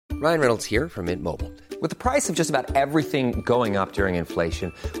Ryan Reynolds here from Mint Mobile. With the price of just about everything going up during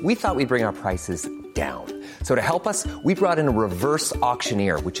inflation, we thought we'd bring our prices down. So to help us, we brought in a reverse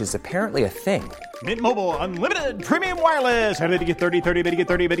auctioneer, which is apparently a thing. Mint Mobile Unlimited Premium Wireless. How to get 30, 30, bit to get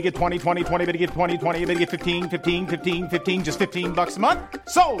 30, bit to get 20, 20, 20, bit to get 20, 20, bit to get 15, 15, 15, 15, just $15 a month?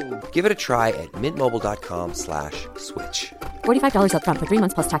 Sold! Give it a try at mintmobile.com/switch. $45 up front for 3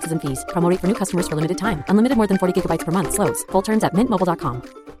 months plus taxes and fees. Promo rate for new customers for limited time. Unlimited more than 40 gigabytes per month. Slows full terms at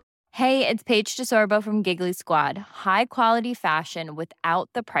mintmobile.com. Hey, it's Paige DeSorbo from Giggly Squad. High quality fashion without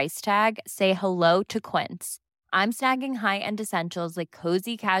the price tag. Say hello to Quince. I'm snagging high-end essentials like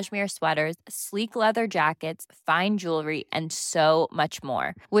cozy cashmere sweaters, sleek leather jackets, fine jewelry, and so much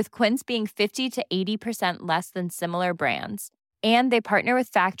more. With Quince being 50 to 80% less than similar brands. And they partner with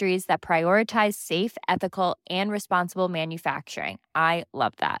factories that prioritize safe, ethical, and responsible manufacturing. I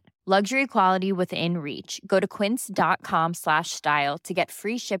love that. Luxury quality within reach. Go to quince.com/style to get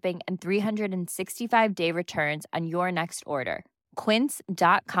free shipping and 365-day returns on your next order.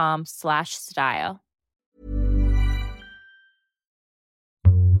 Quince.com/style.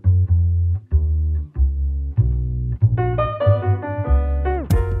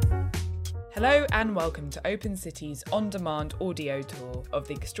 Hello and welcome to Open City's on-demand audio tour of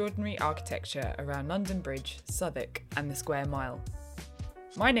the extraordinary architecture around London Bridge, Southwark and the Square Mile.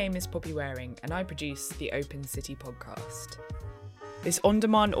 My name is Poppy Waring and I produce the Open City podcast. This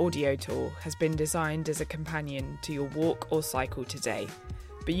on-demand audio tour has been designed as a companion to your walk or cycle today,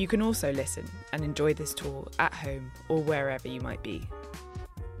 but you can also listen and enjoy this tour at home or wherever you might be.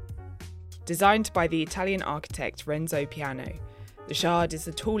 Designed by the Italian architect Renzo Piano, the Shard is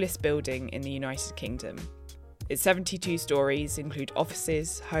the tallest building in the United Kingdom. Its 72 stories include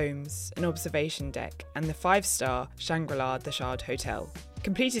offices, homes, an observation deck, and the 5-star Shangri-La The Shard Hotel.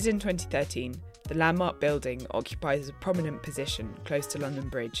 Completed in 2013, the landmark building occupies a prominent position close to London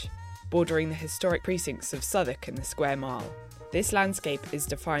Bridge, bordering the historic precincts of Southwark and the Square Mile. This landscape is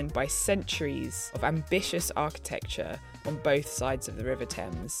defined by centuries of ambitious architecture on both sides of the River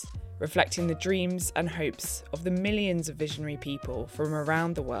Thames, reflecting the dreams and hopes of the millions of visionary people from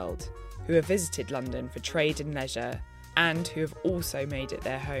around the world who have visited London for trade and leisure and who have also made it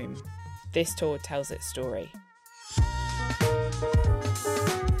their home. This tour tells its story.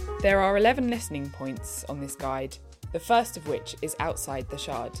 There are 11 listening points on this guide, the first of which is outside the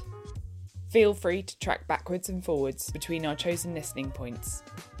Shard. Feel free to track backwards and forwards between our chosen listening points,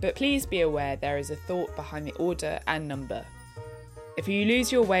 but please be aware there is a thought behind the order and number. If you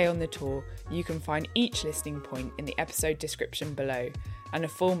lose your way on the tour, you can find each listening point in the episode description below and a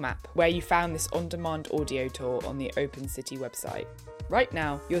full map where you found this on-demand audio tour on the Open City website. Right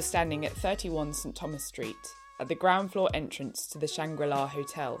now, you're standing at 31 St Thomas Street, at the ground floor entrance to the Shangri-La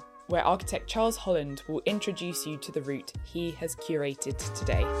Hotel, where architect Charles Holland will introduce you to the route he has curated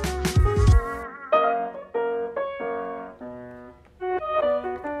today.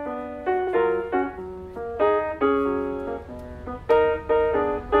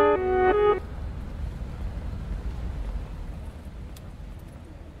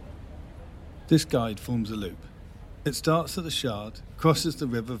 This guide forms a loop. It starts at the Shard, crosses the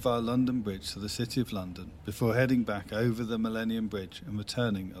river via London Bridge to the City of London before heading back over the Millennium Bridge and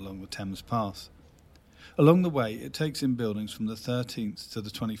returning along the Thames Path. Along the way, it takes in buildings from the 13th to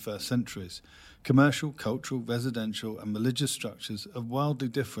the 21st centuries, commercial, cultural, residential and religious structures of wildly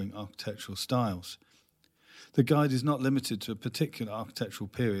differing architectural styles. The guide is not limited to a particular architectural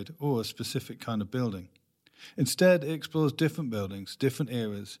period or a specific kind of building. Instead, it explores different buildings, different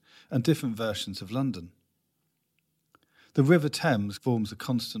eras, and different versions of London. The River Thames forms a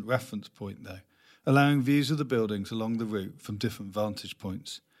constant reference point, though, allowing views of the buildings along the route from different vantage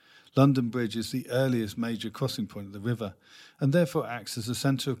points. London Bridge is the earliest major crossing point of the river, and therefore acts as a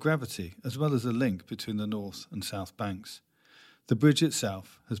centre of gravity, as well as a link between the north and south banks. The bridge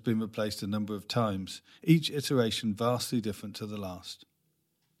itself has been replaced a number of times, each iteration vastly different to the last.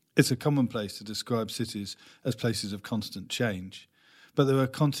 It's a commonplace to describe cities as places of constant change, but there are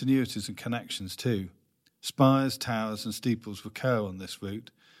continuities and connections too. Spires, towers and steeples recur on this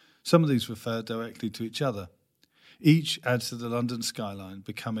route. Some of these refer directly to each other. Each adds to the London skyline,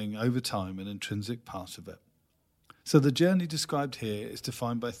 becoming over time an intrinsic part of it. So the journey described here is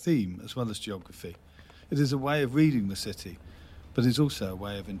defined by theme as well as geography. It is a way of reading the city, but is also a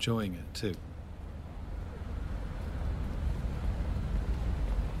way of enjoying it too.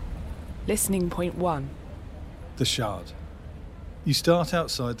 Listening point 1. The Shard. You start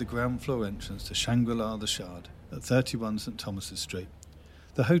outside the ground floor entrance to Shangri-La The Shard at 31 St Thomas's Street.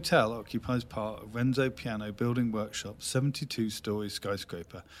 The hotel occupies part of Renzo Piano Building Workshop's 72-storey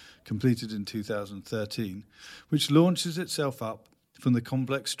skyscraper, completed in 2013, which launches itself up from the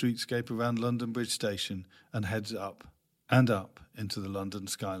complex streetscape around London Bridge Station and heads up and up into the London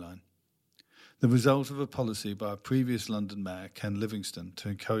skyline. The result of a policy by a previous London mayor, Ken Livingstone, to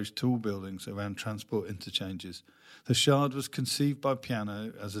encourage tall buildings around transport interchanges, the Shard was conceived by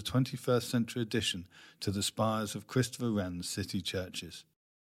Piano as a 21st century addition to the spires of Christopher Wren's city churches.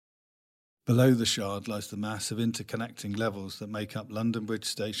 Below the Shard lies the mass of interconnecting levels that make up London Bridge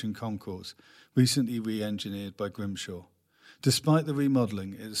Station concourse, recently re-engineered by Grimshaw. Despite the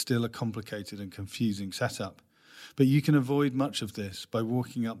remodelling, it is still a complicated and confusing setup, but you can avoid much of this by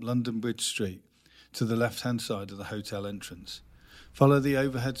walking up London Bridge Street to the left-hand side of the hotel entrance. Follow the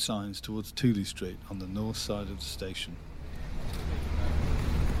overhead signs towards Tooley Street on the north side of the station.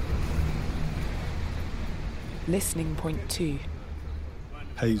 Listening point 2.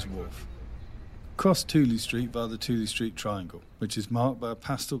 Hayes Wharf. Cross Tooley Street via the Tooley Street Triangle, which is marked by a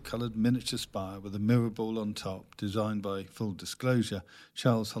pastel-coloured miniature spire with a mirror ball on top, designed by, full disclosure,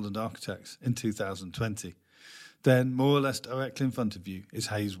 Charles Holland Architects in 2020. Then, more or less directly in front of you, is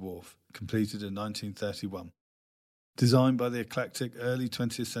Hayes Wharf, completed in 1931. Designed by the eclectic early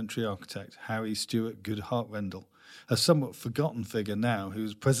 20th century architect Harry Stewart Goodhart Rendell, a somewhat forgotten figure now who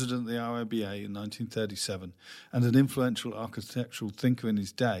was president of the RIBA in 1937 and an influential architectural thinker in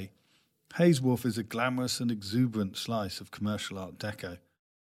his day, Hayes Wharf is a glamorous and exuberant slice of commercial Art Deco.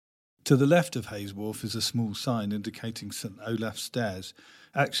 To the left of Hayes Wharf is a small sign indicating St Olaf's Stairs,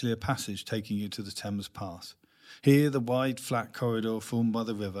 actually a passage taking you to the Thames Path. Here the wide flat corridor formed by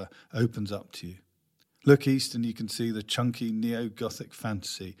the river opens up to you. Look east and you can see the chunky neo-Gothic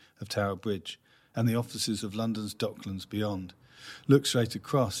fantasy of Tower Bridge and the offices of London's Docklands beyond. Look straight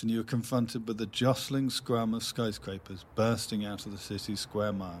across and you are confronted with the jostling scrum of skyscrapers bursting out of the city's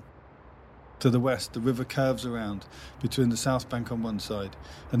square mile. To the west, the river curves around between the South Bank on one side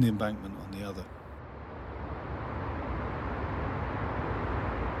and the embankment on the other.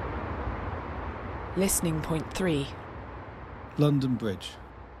 Listening point 3. London Bridge.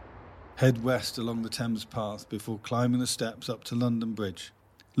 Head west along the Thames Path before climbing the steps up to London Bridge.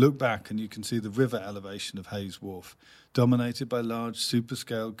 Look back and you can see the river elevation of Hayes Wharf, dominated by large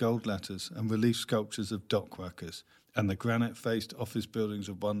super-scale gold letters and relief sculptures of dock workers, and the granite-faced office buildings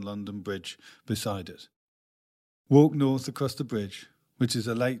of One London Bridge beside it. Walk north across the bridge, which is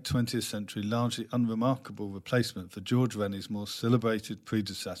a late 20th century, largely unremarkable replacement for George Rennie's more celebrated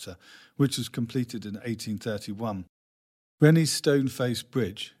predecessor, which was completed in 1831. Rennie's stone-faced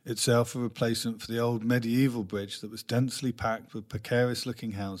bridge, itself a replacement for the old medieval bridge that was densely packed with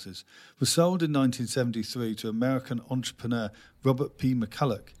precarious-looking houses, was sold in 1973 to American entrepreneur Robert P.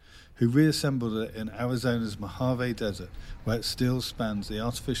 McCulloch, who reassembled it in Arizona's Mojave Desert, where it still spans the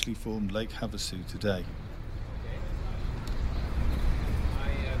artificially formed Lake Havasu today.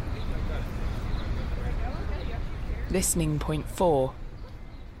 Listening point 4.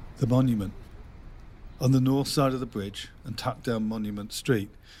 The Monument. On the north side of the bridge, and tucked down Monument Street,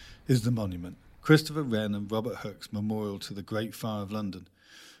 is the Monument, Christopher Wren and Robert Hooke's memorial to the Great Fire of London.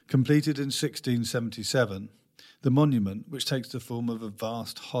 Completed in 1677, the monument, which takes the form of a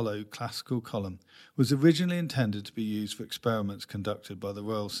vast, hollow, classical column, was originally intended to be used for experiments conducted by the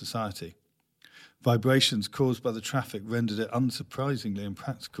Royal Society. Vibrations caused by the traffic rendered it unsurprisingly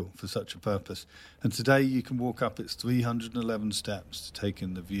impractical for such a purpose, and today you can walk up its 311 steps to take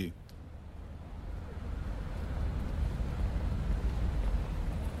in the view.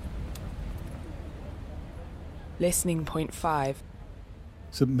 Listening point 5.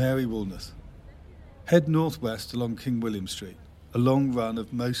 St Mary Woolnoth. Head northwest along King William Street, a long run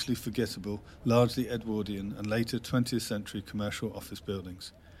of mostly forgettable, largely Edwardian and later 20th century commercial office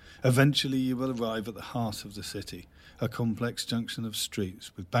buildings. Eventually you will arrive at the heart of the city, a complex junction of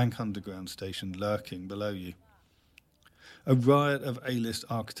streets with Bank Underground station lurking below you. A riot of A-list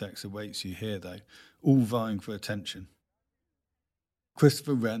architects awaits you here, though, all vying for attention.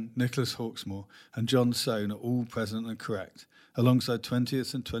 Christopher Wren, Nicholas Hawksmoor and John Soane are all present and correct, alongside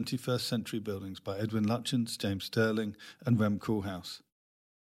 20th and 21st century buildings by Edwin Lutyens, James Stirling and Rem Koolhaas.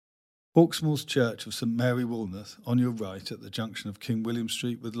 Hawksmoor's Church of St Mary Woolnoth, on your right at the junction of King William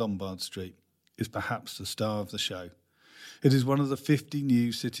Street with Lombard Street, is perhaps the star of the show. It is one of the 50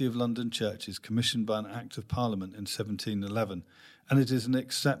 new City of London churches commissioned by an Act of Parliament in 1711, and it is an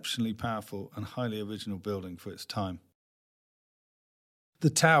exceptionally powerful and highly original building for its time. The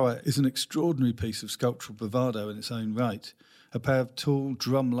tower is an extraordinary piece of sculptural bravado in its own right. A pair of tall,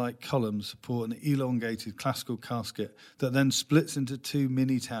 drum-like columns support an elongated classical casket that then splits into two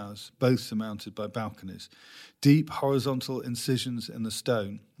mini-towers, both surmounted by balconies. Deep horizontal incisions in the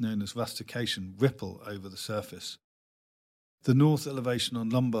stone, known as rustication, ripple over the surface. The north elevation on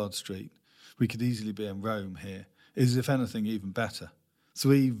Lombard Street, we could easily be in Rome here, is, if anything, even better.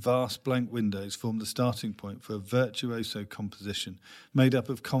 3 vast blank windows form the starting point for a virtuoso composition made up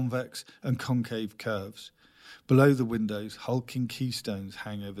of convex and concave curves. Below the windows, hulking keystones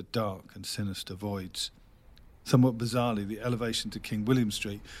hang over dark and sinister voids. Somewhat bizarrely, the elevation to King William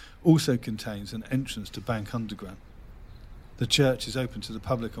Street also contains an entrance to Bank Underground. The church is open to the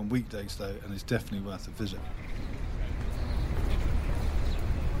public on weekdays, though, and is definitely worth a visit.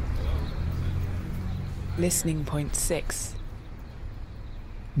 Listening point 6.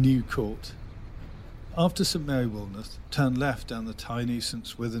 New Court. After St Mary Woolnoth, turn left down the tiny St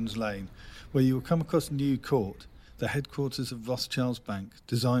Swithin's Lane, where you will come across New Court, the headquarters of Rothschild's Bank,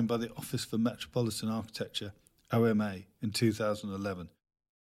 designed by the Office for Metropolitan Architecture, OMA, in 2011.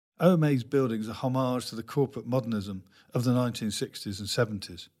 OMA's buildings are homage to the corporate modernism of the 1960s and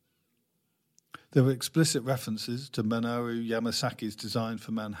 70s. There were explicit references to Minoru Yamasaki's design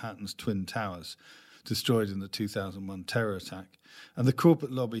for Manhattan's Twin Towers, destroyed in the 2001 terror attack, and the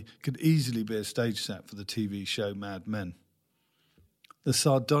corporate lobby could easily be a stage set for the TV show Mad Men. The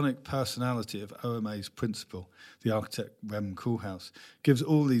sardonic personality of OMA's principal, the architect Rem Koolhaas, gives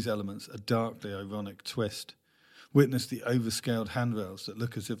all these elements a darkly ironic twist. Witness the overscaled handrails that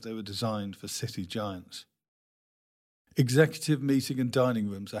look as if they were designed for city giants. Executive meeting and dining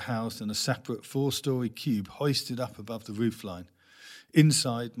rooms are housed in a separate 4-storey cube hoisted up above the roofline.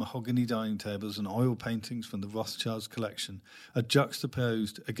 Inside, mahogany dining tables and oil paintings from the Rothschilds collection are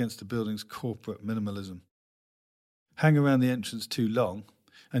juxtaposed against the building's corporate minimalism. Hang around the entrance too long,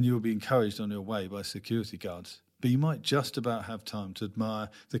 and you will be encouraged on your way by security guards, but you might just about have time to admire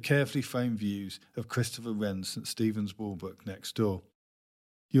the carefully framed views of Christopher Wren's St Stephen's Walbrook next door.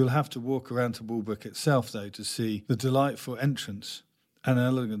 You will have to walk around to Walbrook itself, though, to see the delightful entrance and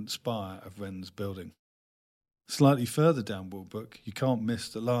elegant spire of Wren's building. Slightly further down Walbrook, you can't miss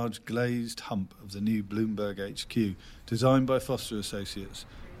the large glazed hump of the new Bloomberg HQ, designed by Foster Associates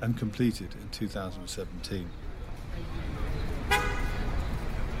and completed in 2017.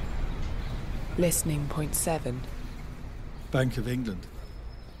 Listening point 7. Bank of England.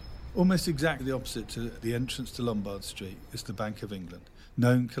 Almost exactly opposite to the entrance to Lombard Street is the Bank of England,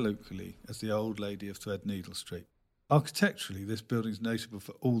 known colloquially as the Old Lady of Threadneedle Street. Architecturally, this building is notable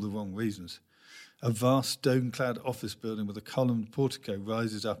for all the wrong reasons. A vast stone-clad office building with a columned portico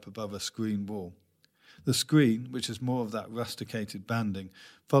rises up above a screen wall. The screen, which has more of that rusticated banding,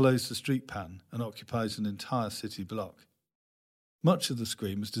 follows the street pattern and occupies an entire city block. Much of the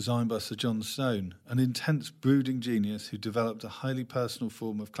screen was designed by Sir John Soane, an intense brooding genius who developed a highly personal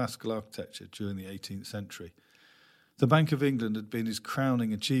form of classical architecture during the 18th century. The Bank of England had been his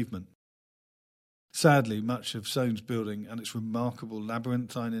crowning achievement. Sadly, much of Soane's building and its remarkable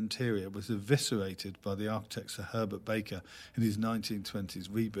labyrinthine interior was eviscerated by the architect Sir Herbert Baker in his 1920s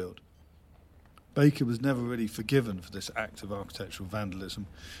rebuild. Baker was never really forgiven for this act of architectural vandalism,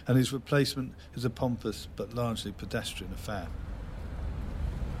 and his replacement is a pompous but largely pedestrian affair.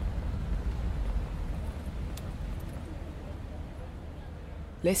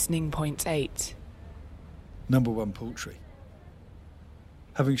 Listening point 8. Number 1 Poultry.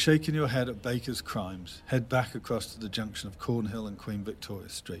 Having shaken your head at Baker's crimes, head back across to the junction of Cornhill and Queen Victoria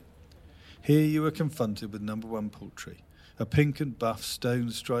Street. Here you are confronted with Number 1 Poultry, a pink and buff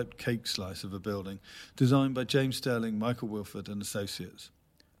stone-striped cake slice of a building designed by James Stirling, Michael Wilford and Associates.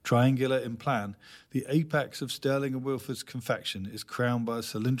 Triangular in plan, the apex of Stirling and Wilford's confection is crowned by a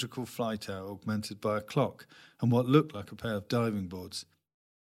cylindrical fly tower augmented by a clock and what look like a pair of diving boards.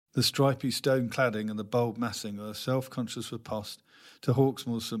 The stripy stone cladding and the bulb massing are a self-conscious riposte to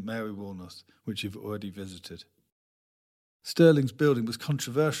Hawksmoor's St Mary Woolnoth, which you've already visited. Stirling's building was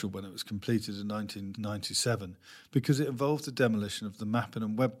controversial when it was completed in 1997 because it involved the demolition of the Mappin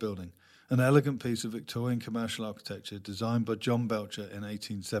and Webb building, an elegant piece of Victorian commercial architecture designed by John Belcher in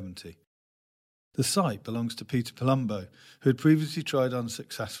 1870. The site belongs to Peter Palumbo, who had previously tried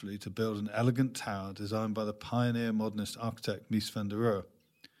unsuccessfully to build an elegant tower designed by the pioneer modernist architect Mies van der Rohe.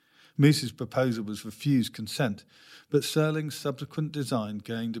 Mies's proposal was refused consent, but Stirling's subsequent design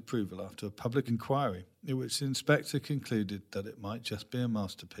gained approval after a public inquiry in which the inspector concluded that it might just be a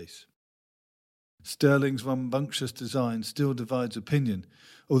masterpiece. Stirling's rambunctious design still divides opinion,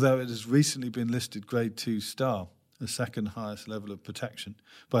 although it has recently been listed Grade 2 star, the second highest level of protection,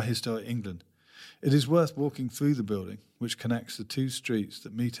 by Historic England. It is worth walking through the building, which connects the 2 streets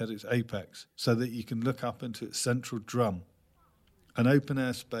that meet at its apex, so that you can look up into its central drum, an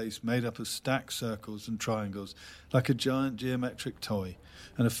open-air space made up of stacked circles and triangles like a giant geometric toy,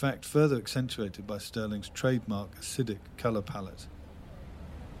 an effect further accentuated by Stirling's trademark acidic colour palette.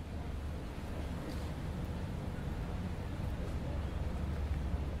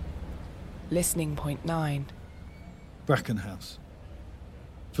 Listening point 9. Bracken House.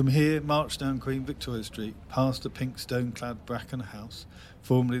 From here, march down Queen Victoria Street, past the pink stone-clad Bracken House,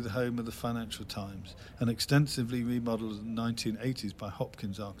 formerly the home of the Financial Times, and extensively remodelled in the 1980s by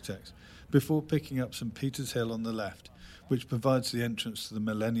Hopkins architects, before picking up St Peter's Hill on the left, which provides the entrance to the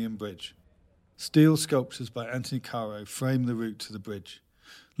Millennium Bridge. Steel sculptures by Anthony Caro frame the route to the bridge.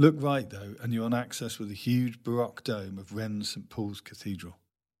 Look right, though, and you're on access with the huge Baroque dome of Rennes St Paul's Cathedral.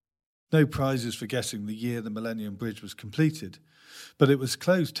 No prizes for guessing the year the Millennium Bridge was completed, but it was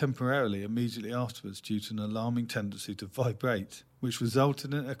closed temporarily immediately afterwards due to an alarming tendency to vibrate, which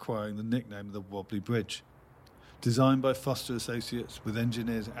resulted in it acquiring the nickname of the Wobbly Bridge. Designed by Foster Associates with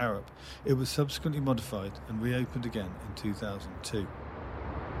engineers Arup, it was subsequently modified and reopened again in 2002.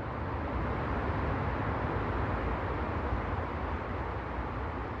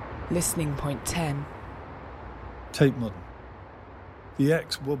 Listening point 10. Tate Modern. The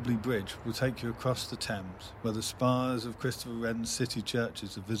ex-Wobbly Bridge will take you across the Thames, where the spires of Christopher Wren's city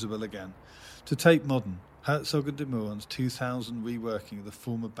churches are visible again, to Tate Modern, Herzog and de Meuron's 2000 reworking of the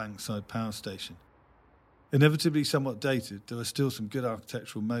former Bankside power station. Inevitably somewhat dated, there are still some good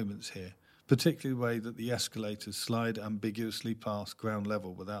architectural moments here, particularly the way that the escalators slide ambiguously past ground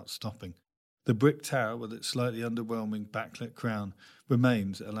level without stopping. The brick tower, with its slightly underwhelming backlit crown,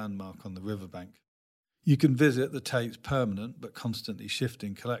 remains a landmark on the riverbank. You can visit the Tate's permanent but constantly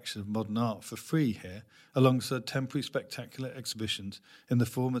shifting collection of modern art for free here, alongside temporary spectacular exhibitions in the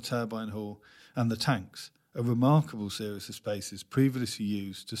former Turbine Hall and the Tanks, a remarkable series of spaces previously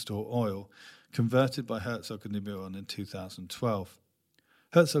used to store oil, converted by Herzog and de Meuron in 2012.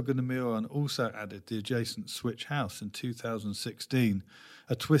 Herzog and de Meuron also added the adjacent Switch House in 2016,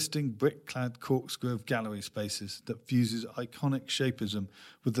 a twisting brick-clad corkscrew of gallery spaces that fuses iconic shapeism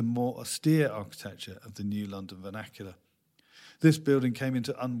with the more austere architecture of the New London vernacular. This building came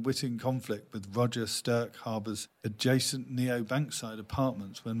into unwitting conflict with Roger Stirk Harbour's adjacent neo-Bankside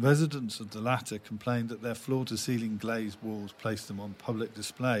apartments when residents of the latter complained that their floor-to-ceiling glazed walls placed them on public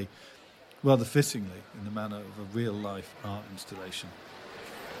display, rather fittingly in the manner of a real-life art installation.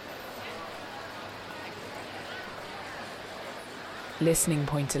 Listening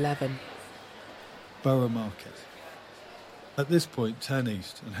point 11. Borough Market. At this point, turn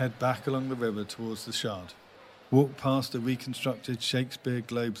east and head back along the river towards the Shard. Walk past the reconstructed Shakespeare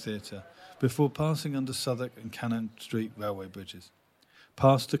Globe Theatre before passing under Southwark and Cannon Street railway bridges.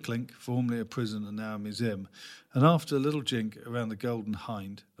 Past the Clink, formerly a prison and now a museum, and after a little jink around the Golden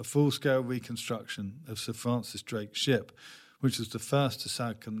Hind, a full-scale reconstruction of Sir Francis Drake's ship, which was the first to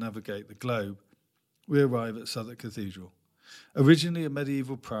circumnavigate the globe, we arrive at Southwark Cathedral. Originally a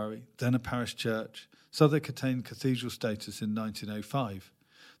medieval priory, then a parish church, Southwark attained cathedral status in 1905.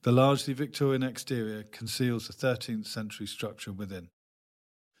 The largely Victorian exterior conceals the 13th century structure within.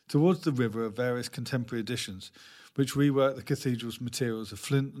 Towards the river are various contemporary additions, which rework the cathedral's materials of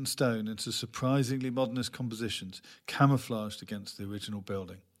flint and stone into surprisingly modernist compositions camouflaged against the original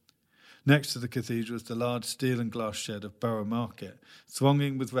building. Next to the cathedral is the large steel and glass shed of Borough Market,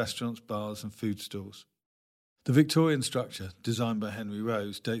 thronging with restaurants, bars and food stalls. The Victorian structure, designed by Henry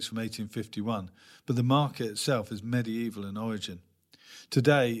Rose, dates from 1851, but the market itself is medieval in origin.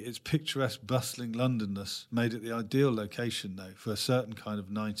 Today, its picturesque, bustling Londonness made it the ideal location, though, for a certain kind of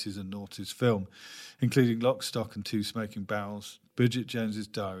 90s and noughties film, including Lock, Stock and Two Smoking Barrels, Bridget Jones's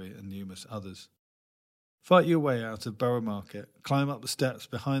Diary and numerous others. Fight your way out of Borough Market, climb up the steps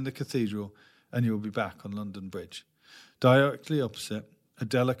behind the cathedral, and you will be back on London Bridge. Directly opposite, a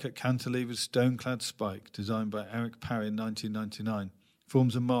delicate cantilevered stone-clad spike designed by Eric Parry in 1999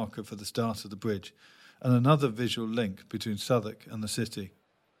 forms a marker for the start of the bridge and another visual link between Southwark and the city.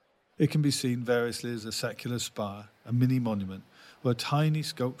 It can be seen variously as a secular spire, a mini-monument, or a tiny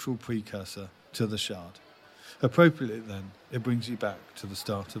sculptural precursor to the Shard. Appropriately then, it brings you back to the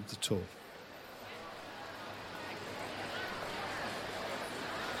start of the tour.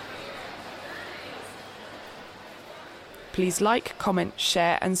 Please like, comment,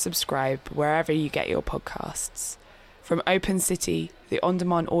 share and subscribe wherever you get your podcasts. From Open City, the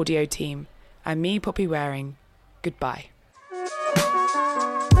on-demand audio team, and me, Poppy Waring, goodbye.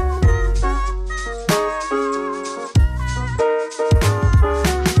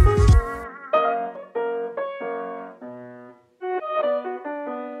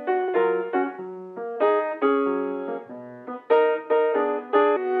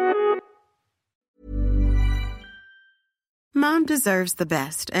 Mom Mom deserves the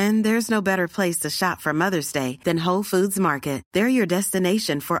best, and there's no better place to shop for Mother's Day than Whole Foods Market. They're your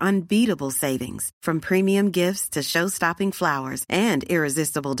destination for unbeatable savings, from premium gifts to show-stopping flowers and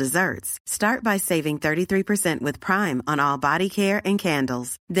irresistible desserts. Start by saving 33% with Prime on all body care and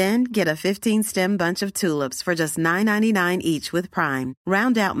candles. Then get a 15-stem bunch of tulips for just $9.99 each with Prime.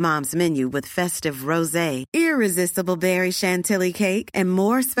 Round out Mom's menu with festive rosé, irresistible berry chantilly cake, and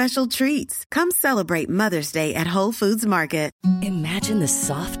more special treats. Come celebrate Mother's Day at Whole Foods Market. Imagine the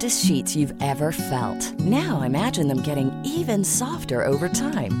softest sheets you've ever felt. Now imagine them getting even softer over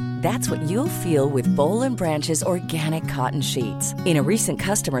time. That's what you'll feel with Boll & Branch's organic cotton sheets. In a recent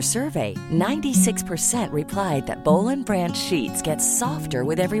customer survey, 96% replied that Boll & Branch sheets get softer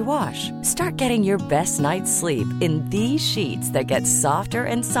with every wash. Start getting your best night's sleep in these sheets that get softer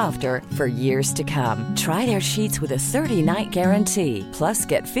and softer for years to come. Try their sheets with a 30-night guarantee. Plus,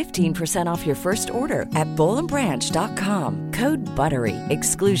 get 15% off your first order at bollandbranch.com. Code BUTTERY.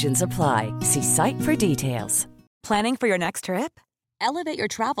 Exclusions apply. See site for details. Planning for your next trip? Elevate your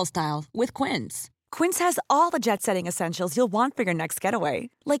travel style with Quince. Quince has all the jet-setting essentials you'll want for your next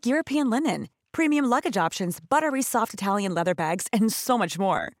getaway, like European linen, premium luggage options, buttery soft Italian leather bags, and so much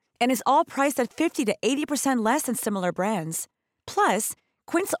more. And is all priced at 50 to 80% less than similar brands. Plus,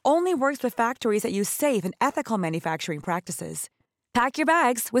 Quince only works with factories that use safe and ethical manufacturing practices. Pack your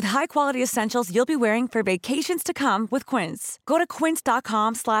bags with high-quality essentials you'll be wearing for vacations to come with Quince. Go to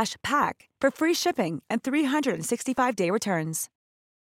quince.com/pack for free shipping and 365-day returns.